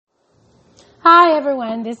Hi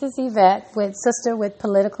everyone, this is Yvette with Sister with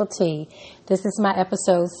Political Tea. This is my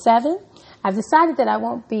episode 7. I've decided that I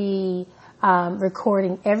won't be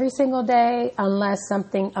recording every single day unless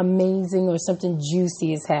something amazing or something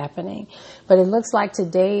juicy is happening. But it looks like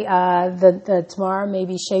today, tomorrow may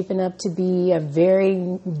be shaping up to be a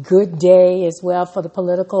very good day as well for the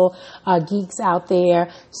political geeks out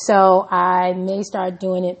there. So I may start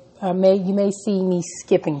doing it. You may see me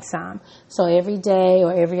skipping some. So every day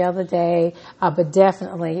or every other day, but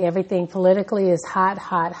definitely everything politically is hot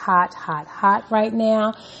right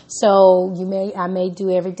now. So I may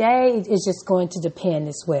do every day. It's just going to depend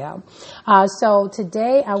as well. So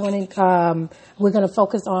today we're going to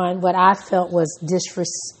focus on what I felt was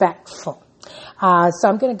disrespectful. So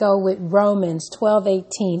I'm going to go with Romans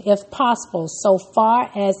 12:18. If possible, so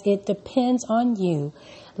far as it depends on you,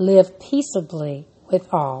 live peaceably with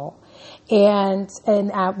all. And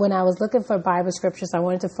when I was looking for Bible scriptures, I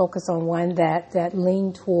wanted to focus on one that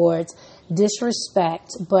leaned towards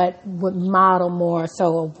disrespect, but would model more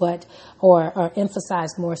so of what, or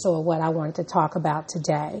emphasize more so of what I wanted to talk about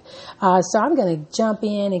today. So I'm going to jump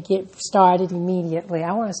in and get started immediately.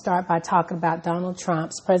 I want to start by talking about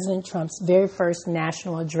President Trump's very first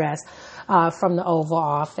national address from the Oval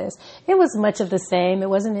Office. It was much of the same. It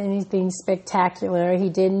wasn't anything spectacular. He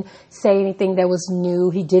didn't say anything that was new.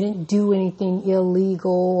 He didn't do anything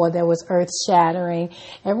illegal or that was earth-shattering.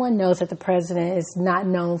 Everyone knows that the president is not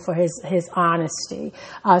known for his honesty.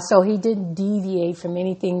 So he didn't deviate from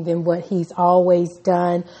anything than what he's always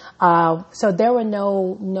done. So there were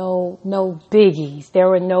no biggies. There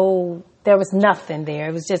was nothing there.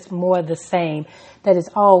 It was just more of the same that it's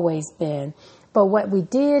always been. But what we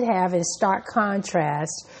did have in stark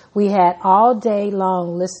contrast, we had all day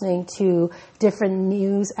long listening to different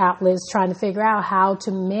news outlets trying to figure out how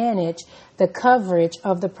to manage the coverage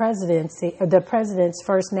of the president's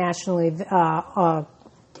first nationally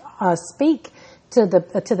speak to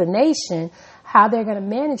the nation, how they're going to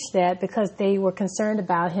manage that because they were concerned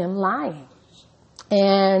about him lying.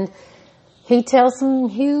 And he tells some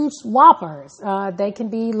huge whoppers. They can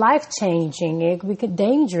be life-changing. It can be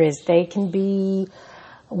dangerous. They can be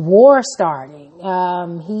war-starting.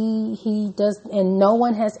 He does, and no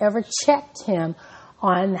one has ever checked him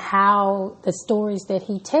on how the stories that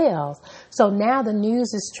he tells. So now the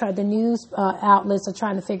news outlets are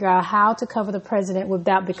trying to figure out how to cover the president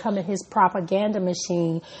without becoming his propaganda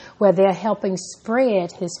machine, where they're helping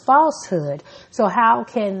spread his falsehood. So how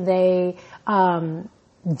can they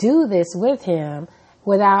do this with him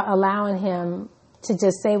without allowing him to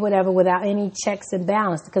just say whatever without any checks and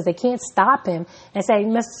balance, because they can't stop him and say,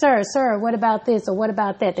 Sir, what about this or what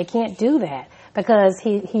about that? They can't do that because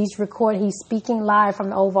he's speaking live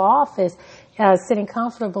from the Oval Office, sitting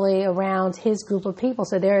comfortably around his group of people.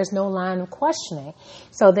 So there is no line of questioning.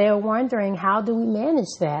 So they're wondering, how do we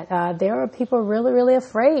manage that? There are people really, really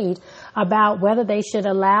afraid about whether they should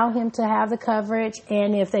allow him to have the coverage,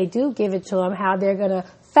 and if they do give it to him, how they're going to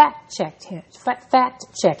fact check him.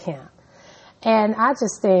 And I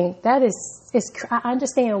just think I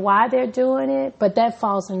understand why they're doing it, but that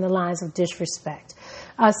falls in the lines of disrespect.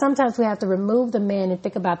 Sometimes we have to remove the man and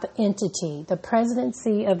think about the entity, the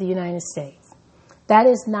presidency of the United States. That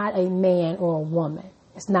is not a man or a woman.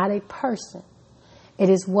 It's not a person. It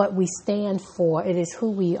is what we stand for. It is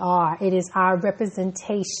who we are. It is our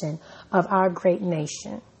representation of our great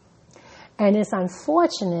nation. And it's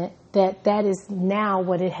unfortunate that that is now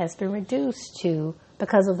what it has been reduced to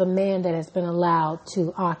because of the man that has been allowed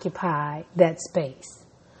to occupy that space.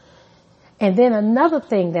 And then another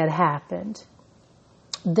thing that happened,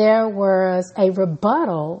 there was a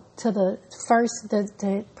rebuttal to the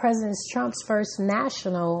President Trump's first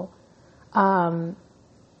national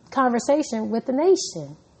conversation with the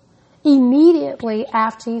nation immediately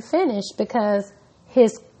after he finished, because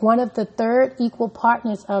one of the third equal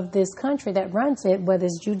partners of this country that runs it, whether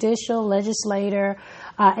it's judicial, legislator,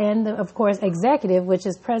 and of course executive, which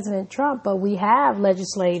is President Trump, but we have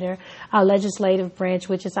legislative branch,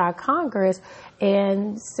 which is our Congress,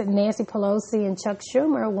 and Nancy Pelosi and Chuck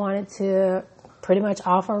Schumer wanted to pretty much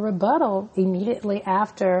offer a rebuttal immediately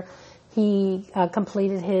after he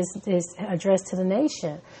completed his address to the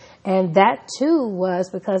nation. And that too was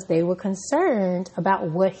because they were concerned about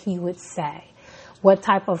what he would say. What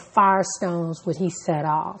type of firestones would he set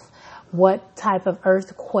off? What type of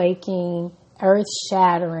earth-quaking,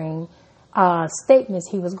 earth-shattering statements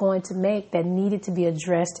he was going to make that needed to be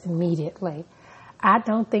addressed immediately. I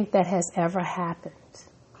don't think that has ever happened.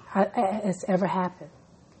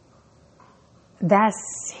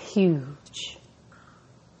 That's huge.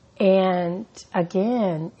 And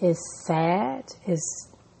again, it's sad, it's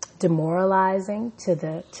demoralizing to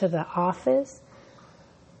the office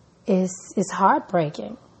is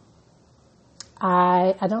heartbreaking.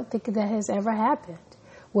 I don't think that has ever happened,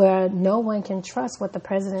 where no one can trust what the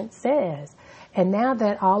president says. And now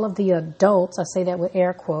that all of the adults, I say that with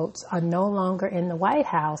air quotes, are no longer in the White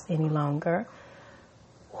House any longer,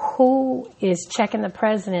 who is checking the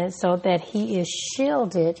president so that he is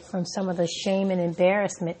shielded from some of the shame and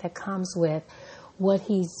embarrassment that comes with what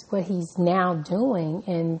he's now doing?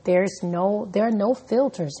 And there are no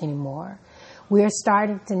filters anymore. We're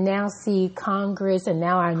starting to now see Congress and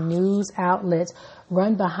now our news outlets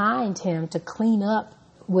run behind him to clean up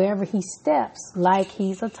wherever he steps like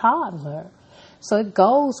he's a toddler. So it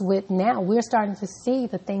goes with now we're starting to see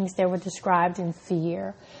the things that were described in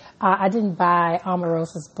Fear. I didn't buy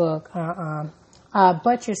Omarosa's book,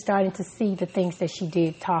 but you're starting to see the things that she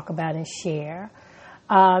did talk about and share.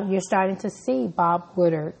 You're starting to see Bob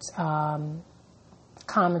Woodard's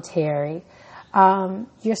commentary.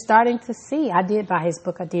 You're starting to see, I did buy his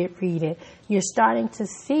book, I did read it. You're starting to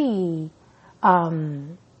see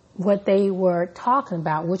what they were talking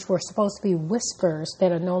about, which were supposed to be whispers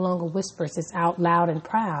that are no longer whispers. It's out loud and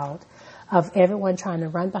proud of everyone trying to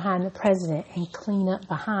run behind the president and clean up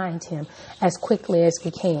behind him as quickly as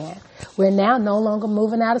we can. We're now no longer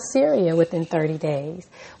moving out of Syria within 30 days.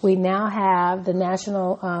 We now have the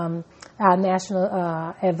our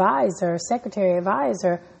national advisor, secretary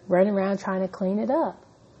advisor, running around trying to clean it up.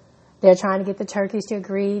 They're trying to get the Turkish to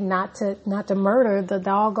agree not to murder the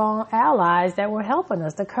doggone allies that were helping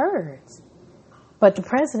us, the Kurds. But the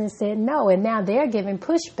president said no, and now they're giving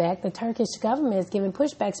pushback. The Turkish government is giving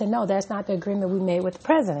pushback, saying no, that's not the agreement we made with the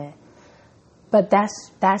president. But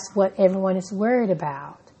that's what everyone is worried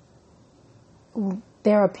about.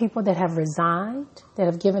 There are people that have resigned, that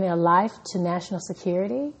have given their life to national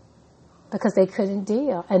security because they couldn't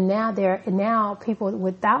deal. And now people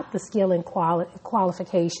without the skill and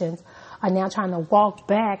qualifications are now trying to walk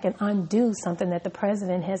back and undo something that the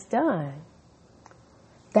president has done.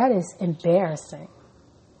 That is embarrassing.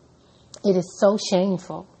 It is so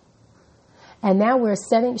shameful. And now we're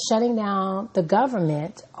shutting down the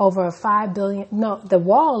government over $5 billion. No, the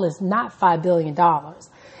wall is not $5 billion.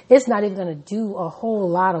 It's not even going to do a whole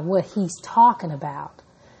lot of what he's talking about.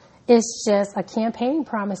 It's just a campaign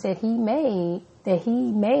promise that he made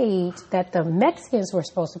that the Mexicans were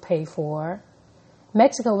supposed to pay for.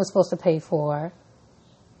 Mexico was supposed to pay for.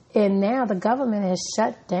 And now the government has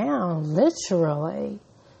shut down, literally.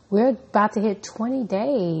 We're about to hit 20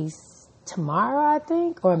 days tomorrow, I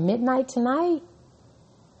think, or midnight tonight.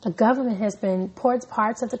 The government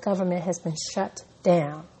parts of the government has been shut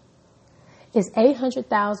down. It's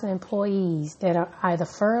 800,000 employees that are either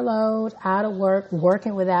furloughed, out of work,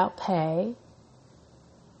 working without pay.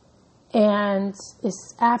 And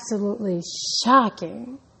it's absolutely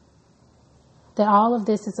shocking that all of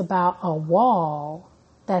this is about a wall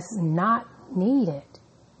that's not needed.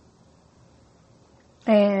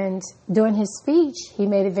 And during his speech, he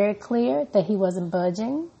made it very clear that he wasn't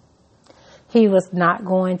budging. He was not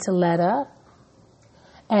going to let up.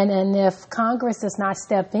 And if Congress does not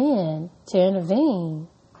step in to intervene,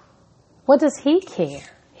 what does he care?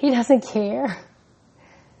 He doesn't care.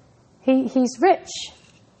 He's rich.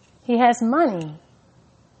 He has money.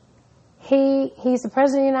 He's the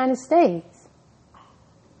president of the United States.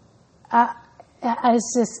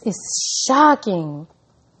 It's shocking.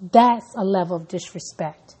 That's a level of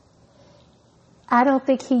disrespect. I don't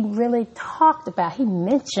think he really talked about, he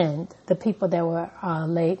mentioned the people that were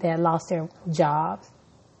that lost their jobs,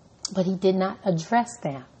 but he did not address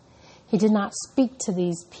them. He did not speak to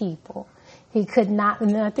these people. He could not,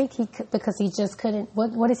 and I think because he just couldn't,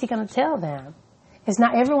 what is he going to tell them? It's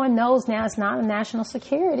not, everyone knows now it's not a national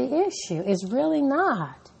security issue. It's really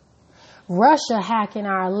not. Russia hacking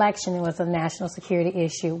our election was a national security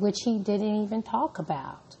issue, which he didn't even talk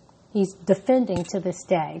about. He's defending to this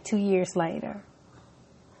day, 2 years later.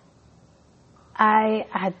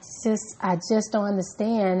 I just don't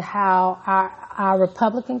understand how our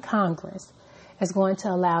Republican Congress is going to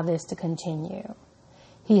allow this to continue.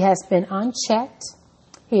 He has been unchecked.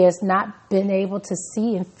 He has not been able to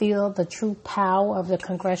see and feel the true power of the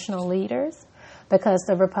congressional leaders because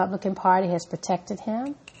the Republican Party has protected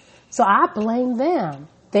him. So I blame them.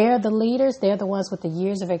 They're the leaders. They're the ones with the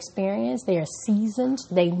years of experience. They are seasoned.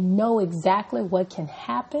 They know exactly what can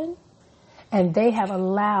happen. And they have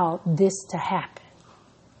allowed this to happen.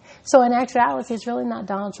 So in actuality, it's really not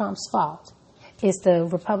Donald Trump's fault. It's the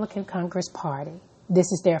Republican Congress Party.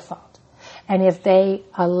 This is their fault. And if they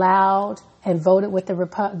allowed and voted with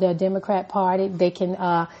the Democrat Party, they can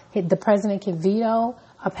the president can veto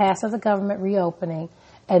a pass of the government reopening,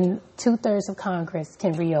 and 2/3 of Congress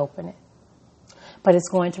can reopen it. But it's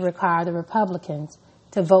going to require the Republicans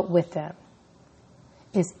to vote with them.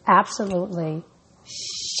 It's absolutely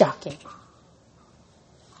shocking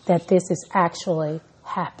that this is actually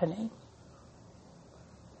happening.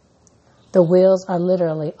 The wheels are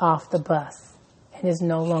literally off the bus and is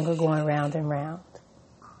no longer going round and round.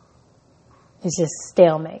 It's just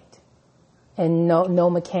stalemate. And no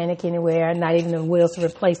mechanic anywhere, not even the wheels to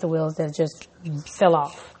replace the wheels that just fell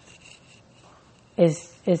off.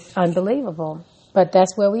 It's unbelievable. But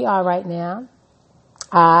that's where we are right now.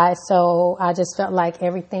 So I just felt like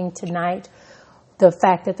everything tonight, the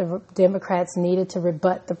fact that the Democrats needed to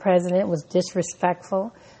rebut the president was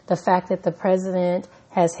disrespectful. The fact that the president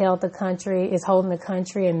has held the country, is holding the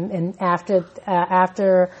country, and after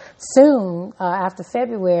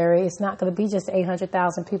February, it's not going to be just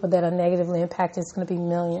 800,000 people that are negatively impacted. It's going to be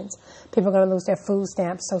millions. People are going to lose their food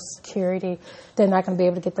stamps, Social Security. They're not going to be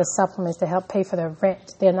able to get the supplements to help pay for their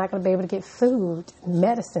rent. They're not going to be able to get food,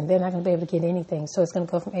 medicine. They're not going to be able to get anything. So it's going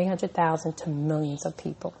to go from 800,000 to millions of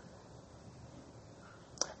people.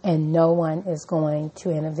 And no one is going to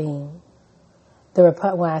intervene.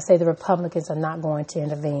 When I say the Republicans are not going to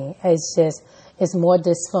intervene, it's more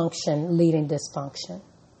dysfunction leading dysfunction.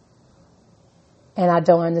 And I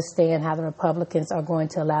don't understand how the Republicans are going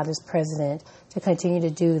to allow this president to continue to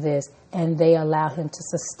do this, and they allow him to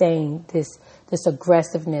sustain this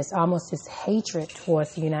aggressiveness, almost this hatred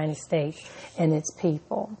towards the United States and its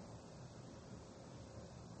people.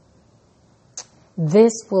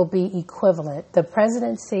 This will be equivalent. The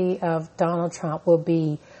presidency of Donald Trump will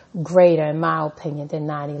be greater, in my opinion, than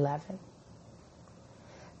 9/11.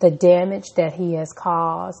 The damage that he has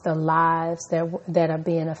caused, the lives that are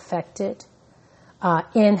being affected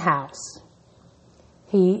in-house,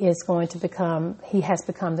 he has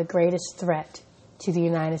become the greatest threat to the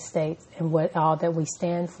United States and all that we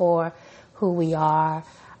stand for, who we are,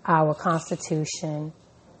 our Constitution.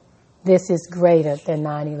 This is greater than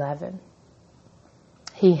 9/11.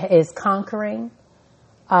 He is conquering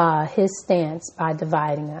his stance by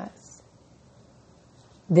dividing us.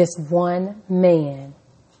 This one man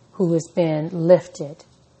who has been lifted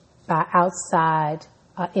by outside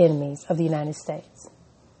enemies of the United States.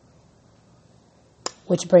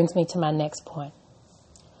 Which brings me to my next point.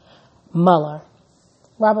 Mueller.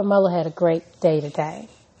 Robert Mueller had a great day today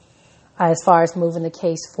as far as moving the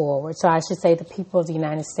case forward. So I should say the people of the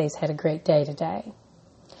United States had a great day today.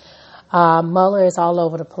 Mueller is all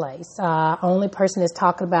over the place. Only person that's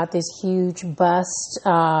talking about this huge bust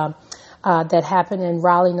that happened in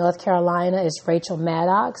Raleigh, North Carolina is Rachel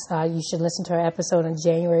Maddox. You should listen to her episode on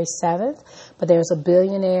January 7th. But there's a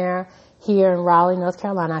billionaire here in Raleigh, North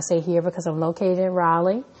Carolina. I say here because I'm located in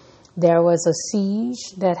Raleigh. There was a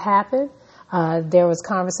siege that happened. There was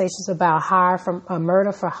conversations about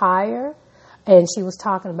murder for hire. And she was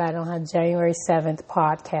talking about it on her January 7th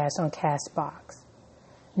podcast on Castbox.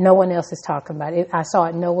 No one else is talking about it. I saw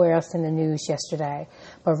it nowhere else in the news yesterday.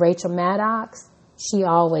 But Rachel Maddox, she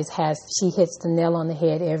hits the nail on the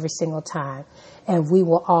head every single time. And we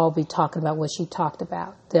will all be talking about what she talked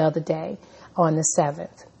about the other day on the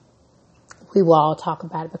 7th. We will all talk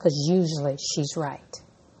about it because usually she's right.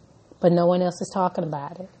 But no one else is talking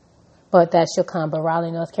about it. But that shall come. But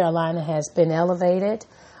Raleigh, North Carolina has been elevated.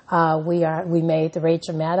 We made the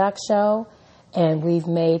Rachel Maddox show. And we've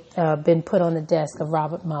been put on the desk of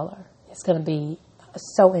Robert Mueller. It's going to be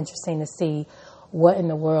so interesting to see what in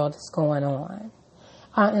the world is going on.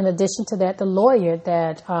 In addition to that, the lawyer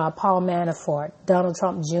that Paul Manafort, Donald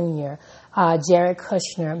Trump Jr., Jared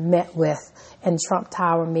Kushner met with in Trump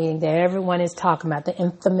Tower meeting that everyone is talking about, the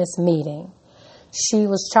infamous meeting. She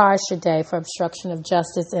was charged today for obstruction of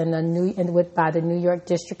justice by the New York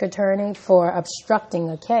District Attorney for obstructing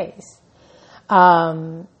a case.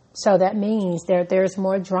 So that means there's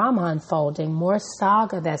more drama unfolding, more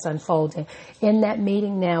saga that's unfolding. In that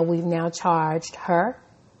meeting now, we've now charged her.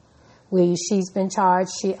 She's been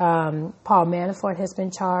charged. Paul Manafort has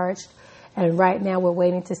been charged. And right now we're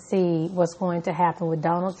waiting to see what's going to happen with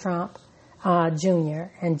Donald Trump Jr.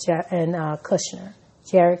 and Kushner,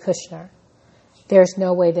 Jared Kushner. There's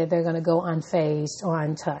no way that they're going to go unfazed or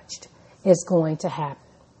untouched. It's going to happen.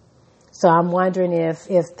 So I'm wondering if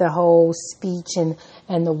the whole speech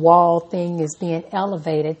and the wall thing is being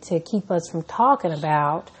elevated to keep us from talking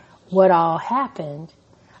about what all happened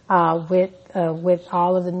with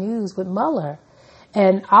all of the news with Mueller.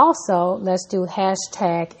 And also, let's do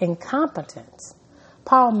hashtag incompetence.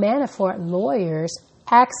 Paul Manafort lawyers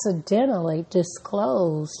accidentally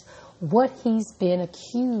disclosed what he's been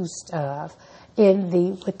accused of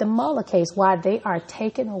with the Mueller case, why they are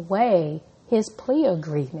taking away his plea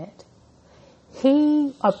agreement.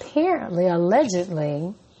 he apparently,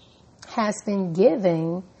 allegedly, has been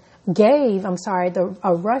gave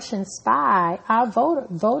a Russian spy our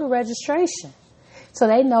voter registration. So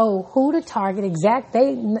they know who to target exact.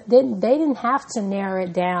 They didn't have to narrow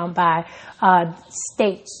it down by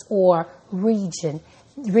states or region.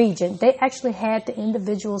 They actually had the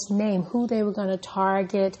individual's name, who they were going to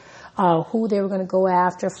target, who they were going to go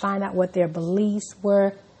after, find out what their beliefs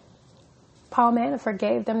were. Paul Manafort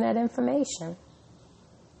gave them that information.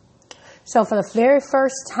 So for the very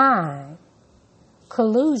first time,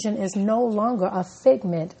 collusion is no longer a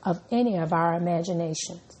figment of any of our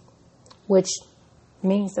imaginations, which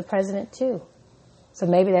means the president too. So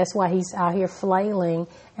maybe that's why he's out here flailing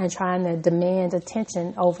and trying to demand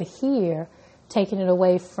attention over here, taking it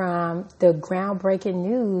away from the groundbreaking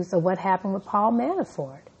news of what happened with Paul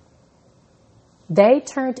Manafort. They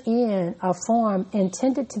turned in a form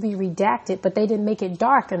intended to be redacted, but they didn't make it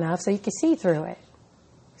dark enough so you could see through it.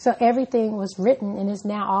 So everything was written and is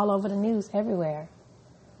now all over the news everywhere.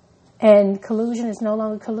 And collusion is no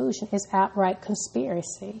longer collusion, it's outright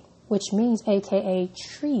conspiracy, which means AKA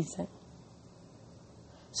treason.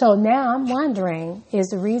 So now I'm wondering, is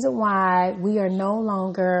the reason why we are no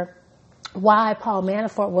longer, why Paul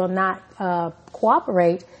Manafort will not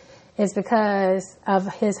cooperate is because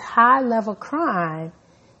of his high level crime.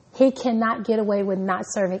 He cannot get away with not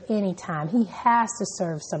serving any time. He has to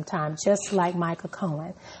serve some time, just like Michael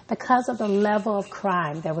Cohen, because of the level of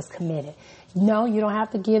crime that was committed. No, you don't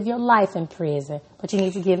have to give your life in prison, but you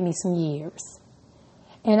need to give me some years.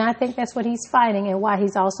 And I think that's what he's fighting, and why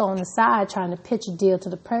he's also on the side trying to pitch a deal to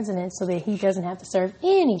the president so that he doesn't have to serve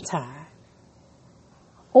any time.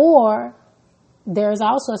 Or there's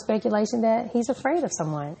also a speculation that he's afraid of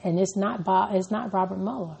someone, and it's not Robert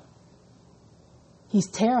Mueller. He's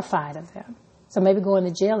terrified of them. So maybe going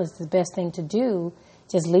to jail is the best thing to do.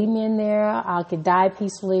 Just leave me in there. I could die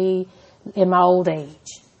peacefully in my old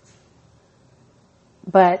age.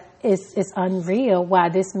 But it's unreal why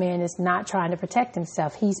this man is not trying to protect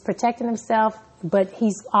himself. He's protecting himself, but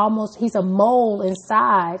he's a mole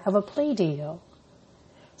inside of a plea deal.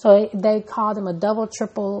 So they called him a double,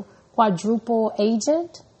 triple, quadruple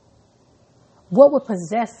agent. What would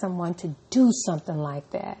possess someone to do something like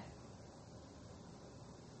that?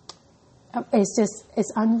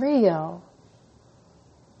 It's unreal.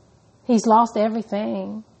 He's lost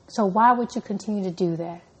everything. So why would you continue to do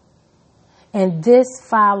that? And this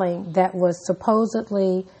filing that was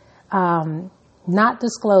supposedly not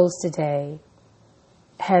disclosed today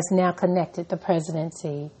has now connected the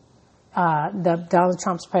presidency, the Donald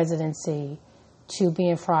Trump's presidency, to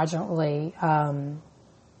being fraudulently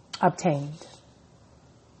obtained.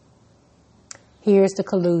 Here's the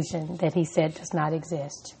collusion that he said does not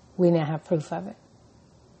exist. We now have proof of it.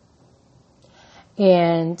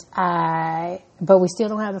 But we still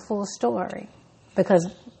don't have the full story because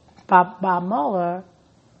Bob Mueller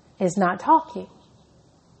is not talking.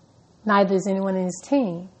 Neither is anyone in his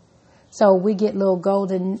team. So we get little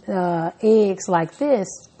golden eggs like this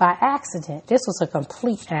by accident. This was a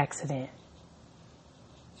complete accident.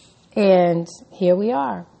 And here we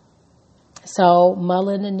are. So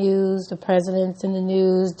Mueller in the news, the president's in the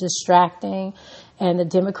news, distracting, and the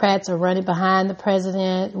Democrats are running behind the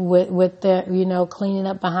president with the, cleaning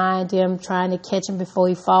up behind him, trying to catch him before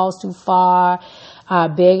he falls too far,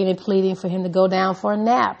 begging and pleading for him to go down for a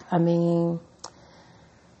nap. I mean,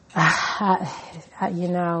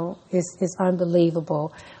 it's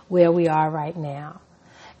unbelievable where we are right now.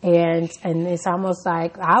 And it's almost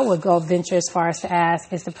like I would go venture as far as to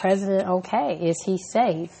ask, is the president okay? Is he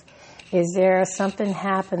safe? Is there something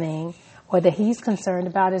happening or that he's concerned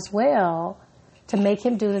about as well to make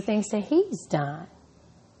him do the things that he's done?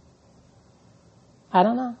 I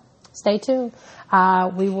don't know. Stay tuned.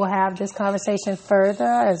 We will have this conversation further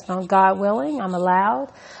as God willing. I'm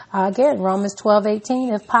allowed. Again, Romans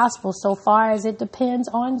 12:18, if possible, so far as it depends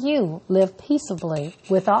on you, live peaceably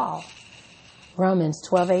with all. Romans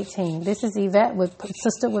 12:18. This is Yvette,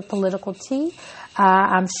 Sister with Political Tea.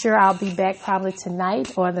 I'm sure I'll be back probably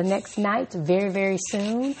tonight or the next night very, very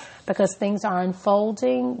soon because things are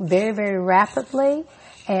unfolding very, very rapidly,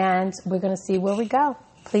 and we're going to see where we go.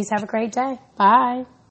 Please have a great day. Bye.